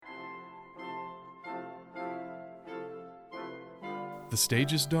The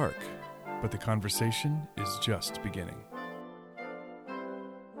stage is dark, but the conversation is just beginning.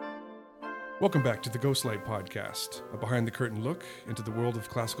 Welcome back to the Ghostlight Podcast, a behind-the-curtain look into the world of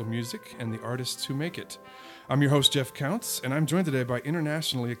classical music and the artists who make it. I'm your host, Jeff Counts, and I'm joined today by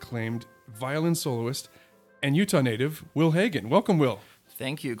internationally acclaimed violin soloist and Utah native, Will Hagen. Welcome, Will.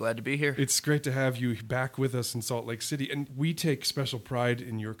 Thank you. Glad to be here. It's great to have you back with us in Salt Lake City, and we take special pride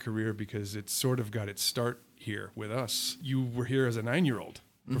in your career because it sort of got its start here with us. You were here as a 9-year-old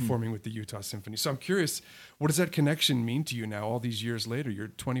performing with the Utah Symphony. So I'm curious, what does that connection mean to you now, all these years later? You're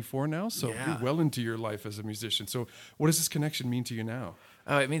 24 now, so you're well into your life as a musician. So what does this connection mean to you now?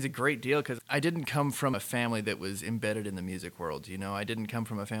 Oh, it means a great deal because I didn't come from a family that was embedded in the music world. You know, I didn't come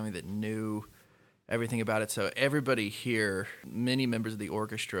from a family that knew everything about it. So everybody here, many members of the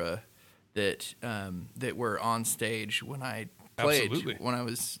orchestra that were on stage when I played when I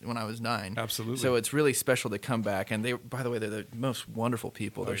was 9. Absolutely. So it's really special to come back. And by the way, they're the most wonderful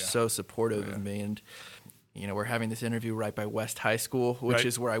people. They're so supportive of me. And you know, we're having this interview right by West High School, which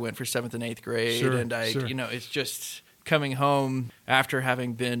is where I went for 7th and 8th grade. You know, it's just coming home after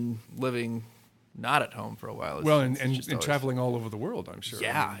having been living not at home for a while. And traveling all over the world, I'm sure.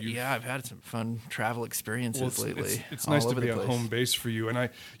 Yeah, I've had some fun travel experiences lately. It's nice to be a home base for you. And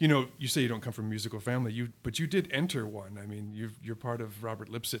you say you don't come from a musical family, but you did enter one. I mean, you're part of Robert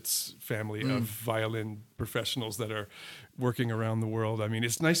Lipsitz's family of violin professionals that are working around the world. I mean,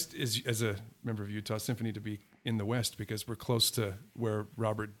 it's nice as a member of Utah Symphony to be in the West because we're close to where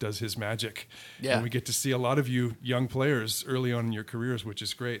Robert does his magic. Yeah. And we get to see a lot of you young players early on in your careers, which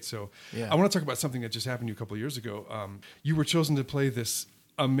is great. So I want to talk about something that just happened to you a couple of years ago. You were chosen to play this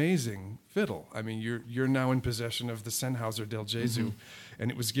amazing fiddle. I mean, you're now in possession of the Sennheiser del Gesù, and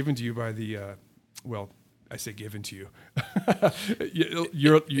it was given to you by the, I say given to you.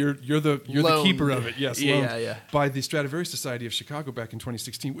 you're the keeper of it. Yes, by the Stradivarius Society of Chicago back in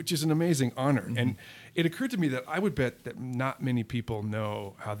 2016, which is an amazing honor. And it occurred to me that I would bet that not many people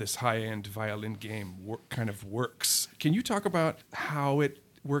know how this high-end violin game kind of works. Can you talk about how it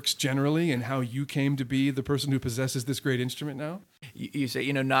works generally and how you came to be the person who possesses this great instrument now? You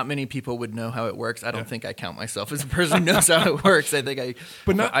say, not many people would know how it works. I don't think I count myself as a person who knows how it works. I think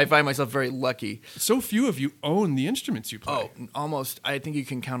I find myself very lucky. So few of you own the instruments you play. Oh, almost. I think you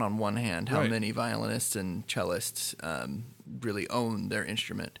can count on one hand how many violinists and cellists really own their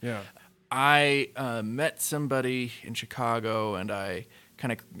instrument. Yeah. I met somebody in Chicago, and I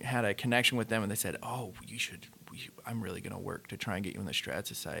kind of had a connection with them, and they said, "Oh, you should. I'm really going to work to try and get you in the Strad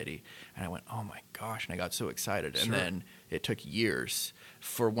Society." And I went, "Oh my gosh!" And I got so excited. And then it took years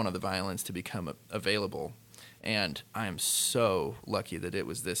for one of the violins to become available. And I am so lucky that it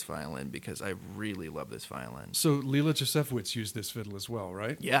was this violin because I really love this violin. So Lila Josefowicz used this fiddle as well,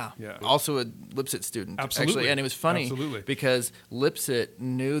 right? Yeah. Also a Lipsitt student. Absolutely. Actually. And it was funny because Lipsitt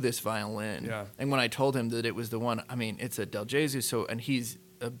knew this violin. Yeah. And when I told him that it was the one, I mean, it's a Del Gesù, and he's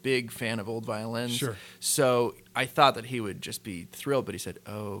a big fan of old violins. Sure. So I thought that he would just be thrilled, but he said,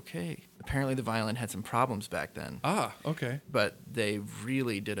 okay. Apparently the violin had some problems back then. Ah, okay. But they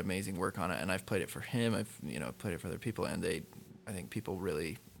really did amazing work on it, and I've played it for him. I've played it for other people, and I think people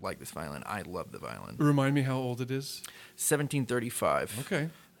really like this violin. I love the violin. Remind me how old it is? 1735. Okay.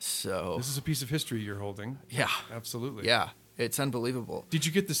 So this is a piece of history you're holding. Yeah. Absolutely. Yeah. It's unbelievable. Did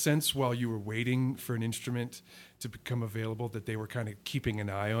you get the sense while you were waiting for an instrument to become available that they were kind of keeping an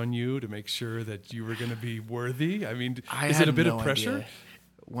eye on you to make sure that you were going to be worthy? I mean, is it a bit of pressure? Idea.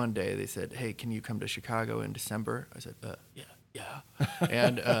 One day they said, "Hey, can you come to Chicago in December?" I said, yeah.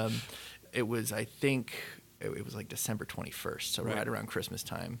 And it was, I think, it was like December 21st, so right around Christmas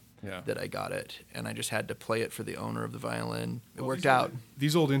time that I got it. And I just had to play it for the owner of the violin. It worked out.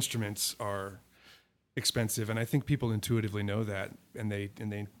 These old instruments are expensive, and I think people intuitively know that, and they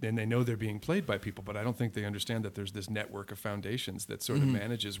know they're being played by people, but I don't think they understand that there's this network of foundations that sort of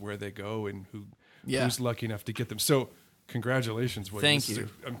manages where they go and who's lucky enough to get them. So congratulations, William. Thank you. This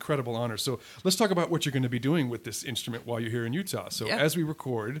is an incredible honor. So let's talk about what you're going to be doing with this instrument while you're here in Utah. So as we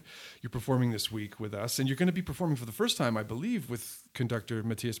record, you're performing this week with us, and you're going to be performing for the first time, I believe, with conductor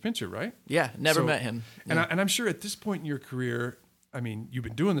Matthias Pintscher, right? Yeah, never met him. And I'm sure at this point in your career, I mean, you've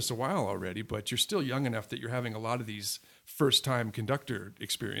been doing this a while already, but you're still young enough that you're having a lot of these first-time conductor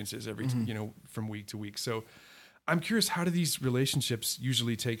experiences from week to week. So I'm curious, how do these relationships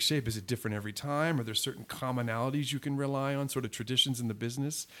usually take shape? Is it different every time? Are there certain commonalities you can rely on, sort of traditions in the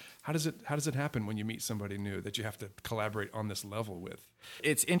business? How does it happen when you meet somebody new that you have to collaborate on this level with?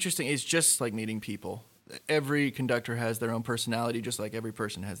 It's interesting. It's just like meeting people. Every conductor has their own personality, just like every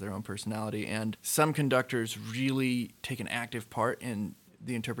person has their own personality. And some conductors really take an active part in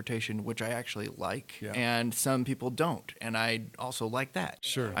the interpretation, which I actually like, Yeah. and some people don't, and I also like that.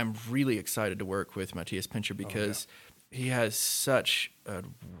 Sure. I'm really excited to work with Matthias Pintscher because he has such a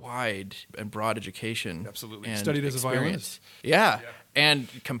wide and broad education. Absolutely. And Studied as a experience. violinist. Yeah.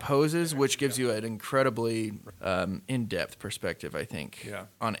 And composes, which gives you an incredibly in-depth perspective, I think,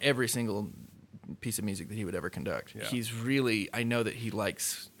 on every single piece of music that he would ever conduct. Yeah. He's really, I know that he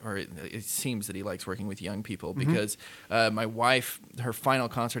likes, or it seems that he likes working with young people because my wife, her final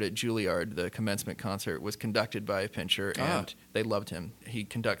concert at Juilliard, the commencement concert, was conducted by Pintscher, and they loved him. He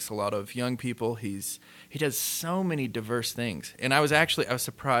conducts a lot of young people. He does so many diverse things. And I was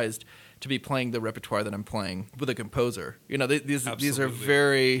surprised to be playing the repertoire that I'm playing with a composer. You know, these are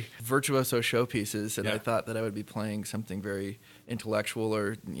very virtuoso showpieces, and I thought that I would be playing something very intellectual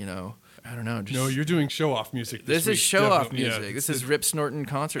or, you know, I don't know. No, you're doing show-off music. This is show-off music. Yeah, this is Rip Snorton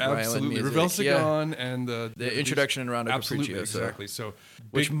concert violin music. Ravel and Saint-Saens and the introduction and Rondo absolutely, Capriccio. Exactly. So,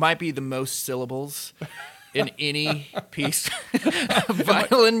 which might be the most syllables in any piece of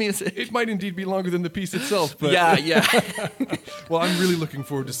violin music. It might indeed be longer than the piece itself. But yeah. Well, I'm really looking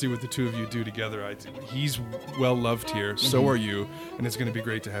forward to see what the two of you do together. He's well loved here. So are you, and it's going to be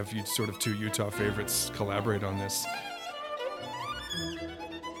great to have you sort of two Utah favorites collaborate on this.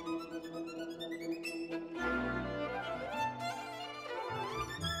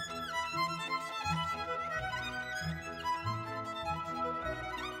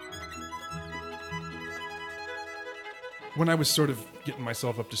 When I was sort of getting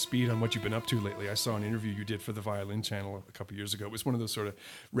myself up to speed on what you've been up to lately, I saw an interview you did for the Violin Channel a couple years ago. It was one of those sort of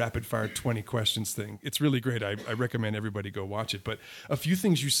rapid-fire 20 questions thing. It's really great. I recommend everybody go watch it. But a few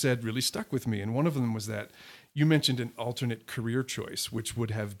things you said really stuck with me, and one of them was that you mentioned an alternate career choice, which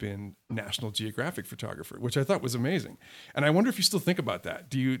would have been National Geographic photographer, which I thought was amazing. And I wonder if you still think about that.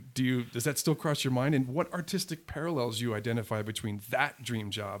 Does that still cross your mind? And what artistic parallels you identify between that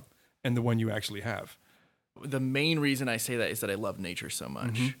dream job and the one you actually have? The main reason I say that is that I love nature so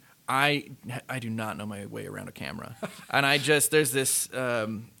much. I do not know my way around a camera. And there's this,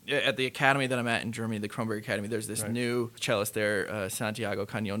 at the academy that I'm at in Germany, the Kronberg Academy, there's this new cellist there, Santiago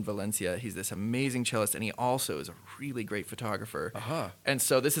Cañón Valencia. He's this amazing cellist, and he also is a really great photographer. And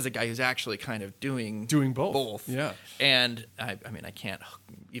so this is a guy who's actually kind of doing both. Yeah. And I mean, I can't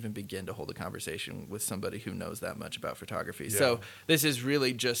even begin to hold a conversation with somebody who knows that much about photography. Yeah. So this is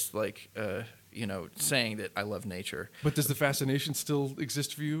really just like, saying that I love nature. But does the fascination still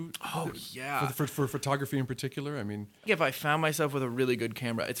exist for you? Oh, yeah. For photography in particular? I mean, if I found myself with a really good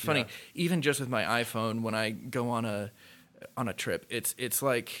camera, it's funny. Even just with my iPhone, when I go on a trip, it's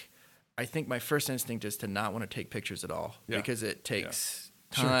like I think my first instinct is to not want to take pictures at all because it takes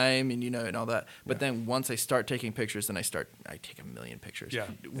time and all that. But then once I start taking pictures, then I take a million pictures.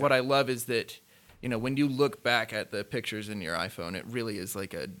 What I love is that when you look back at the pictures in your iPhone, it really is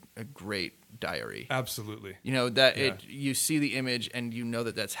like a great diary. Absolutely. You see the image and you know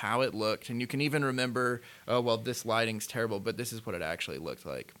that that's how it looked, and you can even remember, oh well, this lighting's terrible, but this is what it actually looked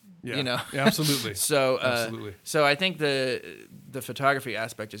like. Yeah, absolutely. So so I think the photography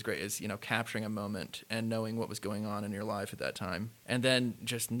aspect is great. Is capturing a moment and knowing what was going on in your life at that time, and then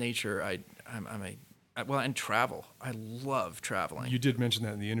just nature. And travel. I love traveling. You did mention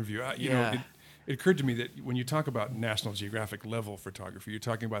that in the interview. It occurred to me that when you talk about National Geographic level photography, you're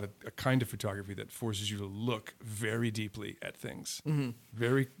talking about a kind of photography that forces you to look very deeply at things,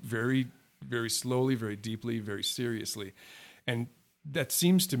 very, very, very slowly, very deeply, very seriously, and that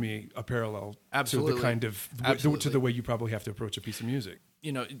seems to me a parallel to the kind of to the way you probably have to approach a piece of music.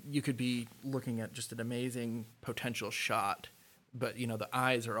 You could be looking at just an amazing potential shot, but the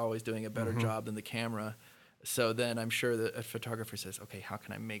eyes are always doing a better job than the camera. So then I'm sure that a photographer says, okay, how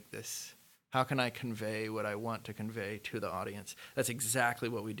can I make this? How can I convey what I want to convey to the audience? That's exactly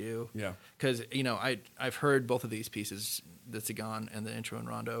what we do. Yeah. Because, I've heard both of these pieces, the Tzigan and the intro and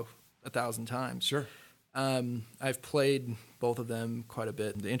rondo, 1,000 times. Sure. I've played both of them quite a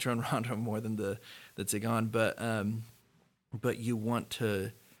bit, the intro and rondo more than the Tzigan, but you want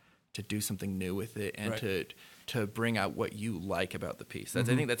to do something new with it and to bring out what you like about the piece. I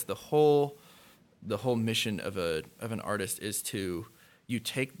think that's the whole mission of an artist is to you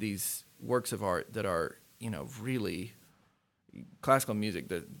take these works of art that are, really classical music,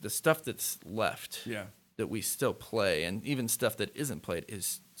 the stuff that's left that we still play, and even stuff that isn't played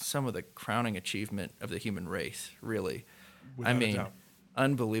is some of the crowning achievement of the human race, really. Without a doubt.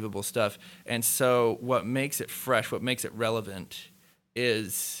 Unbelievable stuff. And so what makes it fresh, what makes it relevant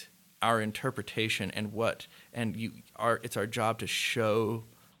is our interpretation it's our job to show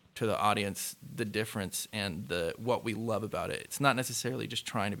to the audience the difference and what we love about it. It's not necessarily just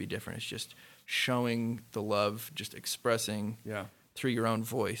trying to be different. It's just showing the love, just expressing through your own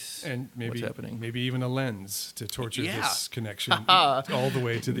voice and what's happening. Maybe even a lens to torture this connection all the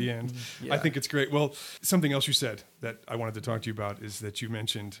way to the end. Yeah. I think it's great. Well, something else you said that I wanted to talk to you about is that you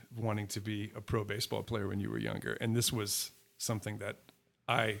mentioned wanting to be a pro baseball player when you were younger, and this was something that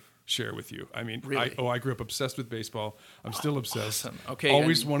I share with you. I mean, really? I grew up obsessed with baseball. I'm still obsessed. Awesome. Okay,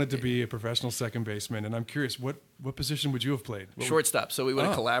 always wanted to be a professional second baseman, and I'm curious, what position would you have played? Shortstop. So we would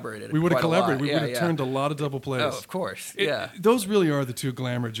have collaborated. We would have quite a lot. collaborated. We would have turned a lot of double plays. Oh, of course. Those really are the two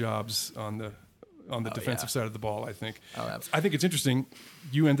glamour jobs on the defensive side of the ball, I think. Oh, absolutely. I think it's interesting.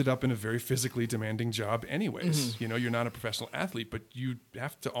 You ended up in a very physically demanding job anyways. Mm-hmm. You know, you're not a professional athlete, but you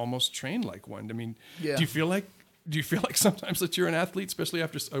have to almost train like one. I mean, Yeah. do you feel like sometimes that you're an athlete, especially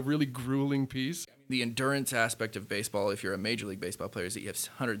after a really grueling piece? The endurance aspect of baseball, if you're a Major League Baseball player, is that you have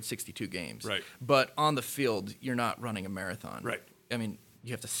 162 games. Right. But on the field, you're not running a marathon. Right. I mean,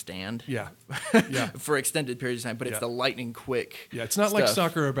 you have to stand. Yeah. For extended periods of time, but it's the lightning quick. Yeah, it's not like stuff.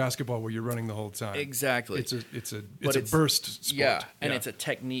 soccer or basketball where you're running the whole time. Exactly. It's a burst sport. Yeah, and it's a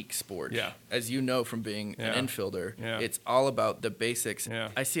technique sport. Yeah. As you know from being an infielder, it's all about the basics. Yeah.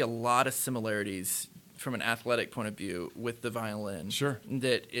 I see a lot of similarities from an athletic point of view with the violin. Sure.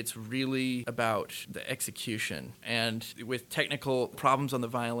 That it's really about the execution. And with technical problems on the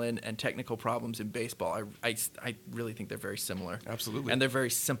violin and technical problems in baseball, I really think they're very similar. Absolutely. And they're very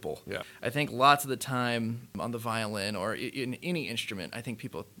simple. Yeah. I think lots of the time on the violin or in any instrument, I think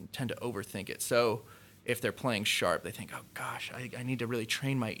people tend to overthink it. So if they're playing sharp, they think, oh gosh, I need to really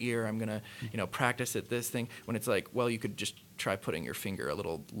train my ear. I'm going to, practice at this thing. When it's like, well, you could just try putting your finger a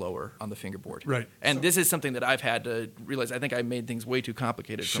little lower on the fingerboard. Right. And this is something that I've had to realize. I think I made things way too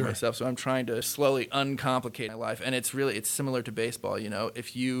complicated for myself. So I'm trying to slowly uncomplicate my life. And it's similar to baseball.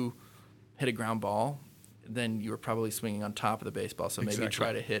 If you hit a ground ball, then you were probably swinging on top of the baseball. So maybe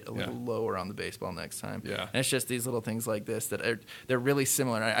try to hit a little lower on the baseball next time. Yeah. And it's just these little things like this that they're really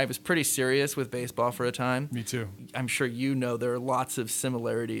similar. I was pretty serious with baseball for a time. Me too. I'm sure there are lots of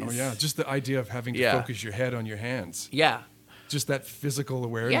similarities. Oh, yeah. Just the idea of having to focus your head on your hands. Yeah. Just that physical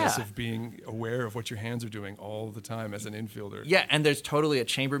awareness of being aware of what your hands are doing all the time as an infielder. Yeah, and there's totally a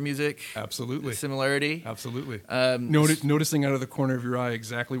chamber music similarity. Absolutely. Noticing out of the corner of your eye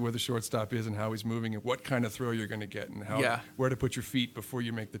exactly where the shortstop is and how he's moving and what kind of throw you're going to get and where to put your feet before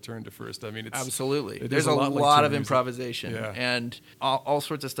you make the turn to first. I mean, it's absolutely. There's a lot of music. improvisation and all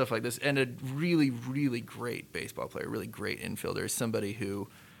sorts of stuff like this. And a really, really great baseball player, really great infielder is somebody who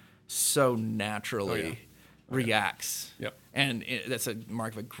so naturally reacts. Yep. And that's a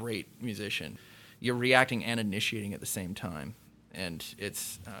mark of a great musician. You're reacting and initiating at the same time. And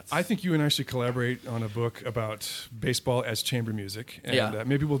I think you and I should collaborate on a book about baseball as chamber music. And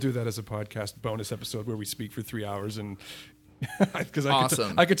maybe we'll do that as a podcast bonus episode where we speak for 3 hours. And because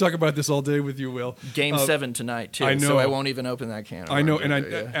I could talk about this all day with you, Will. Game 7 tonight, too. I know. So I won't even open that can. I know. And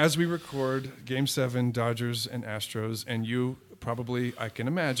as we record, Game 7, Dodgers and Astros, and you probably, I can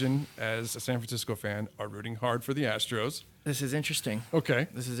imagine, as a San Francisco fan, are rooting hard for the Astros. This is interesting. Okay.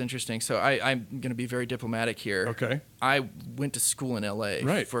 This is interesting. So I'm going to be very diplomatic here. Okay. I went to school in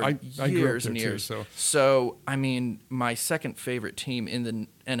L.A. for I years and too, years. So, I mean, my second favorite team in the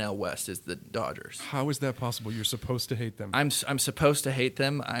NL West is the Dodgers. How is that possible? You're supposed to hate them. I'm supposed to hate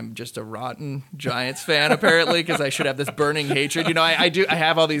them. I'm just a rotten Giants fan, apparently, because I should have this burning hatred. I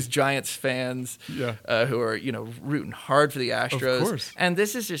have all these Giants fans who are, rooting hard for the Astros. Of course. And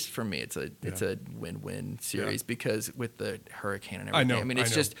this is just, for me, it's a win-win series because with the hurricane and everything.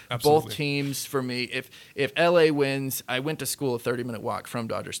 It's just absolutely. Both teams for me. If LA wins, I went to school a 30-minute walk from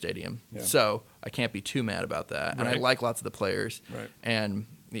Dodger Stadium. Yeah. So I can't be too mad about that. And I like lots of the players. Right. And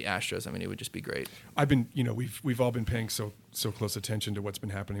the Astros, it would just be great. I've been, we've all been paying so close attention to what's been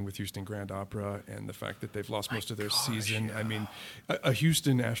happening with Houston Grand Opera and the fact that they've lost most of their season. Yeah. I mean, a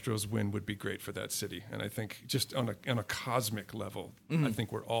Houston Astros win would be great for that city, and I think just on a cosmic level, I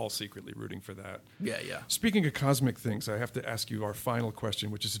think we're all secretly rooting for that. Yeah. Speaking of cosmic things, I have to ask you our final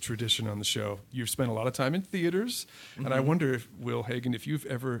question, which is a tradition on the show. You've spent a lot of time in theaters, and I wonder, Will Hagen, if you've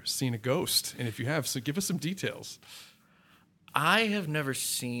ever seen a ghost, and if you have, so give us some details. I have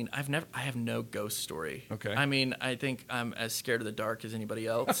no ghost story. Okay. I think I'm as scared of the dark as anybody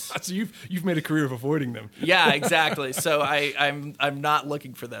else. So you've made a career of avoiding them. Yeah, exactly. So I'm not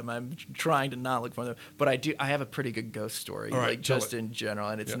looking for them. I'm trying to not look for them. But I have a pretty good ghost story, just in general,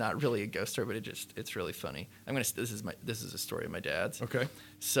 and it's not really a ghost story, but it's really funny. This is a story of my dad's. Okay.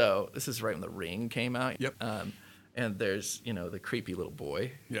 So this is right when The Ring came out. Yep. And there's the creepy little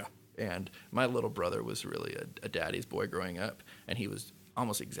boy. Yeah. And my little brother was really a daddy's boy growing up, and he was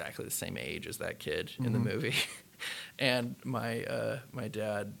almost exactly the same age as that kid in the movie. And my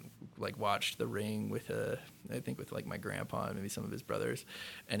dad watched The Ring with I think with like my grandpa and maybe some of his brothers.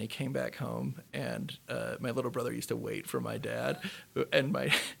 And he came back home, and my little brother used to wait for my dad, and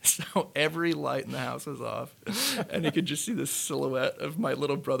so every light in the house was off, and he could just see the silhouette of my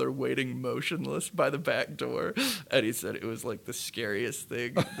little brother waiting motionless by the back door. And he said it was like the scariest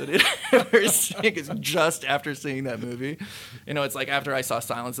thing that he'd ever seen. 'Cause just after seeing that movie, you know, it's like after I saw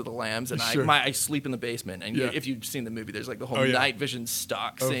Silence of the Lambs, and Sure. I sleep in the basement, and if you've seen the movie, there's like the whole night vision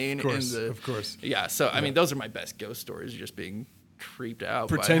stock scene. Of course. Yeah, so I mean, those are my best ghost stories, just being creeped out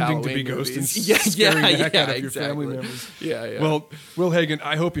pretending by to be movies. ghosts and scaring the heck out of your family exactly. members. Yeah. Well, Will Hagen,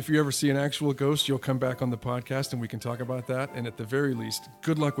 I hope if you ever see an actual ghost, you'll come back on the podcast and we can talk about that. And at the very least,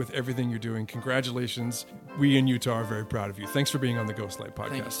 good luck with everything you're doing. Congratulations. We in Utah are very proud of you. Thanks for being on the Ghostlight Podcast.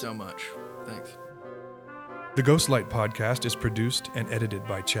 Thank you so much. Thanks. The Ghostlight Podcast is produced and edited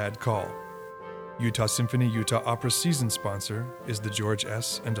by Chad Call. Utah Symphony Utah Opera's season sponsor is the George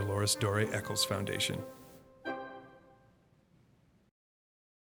S. and Dolores Dore Eccles Foundation.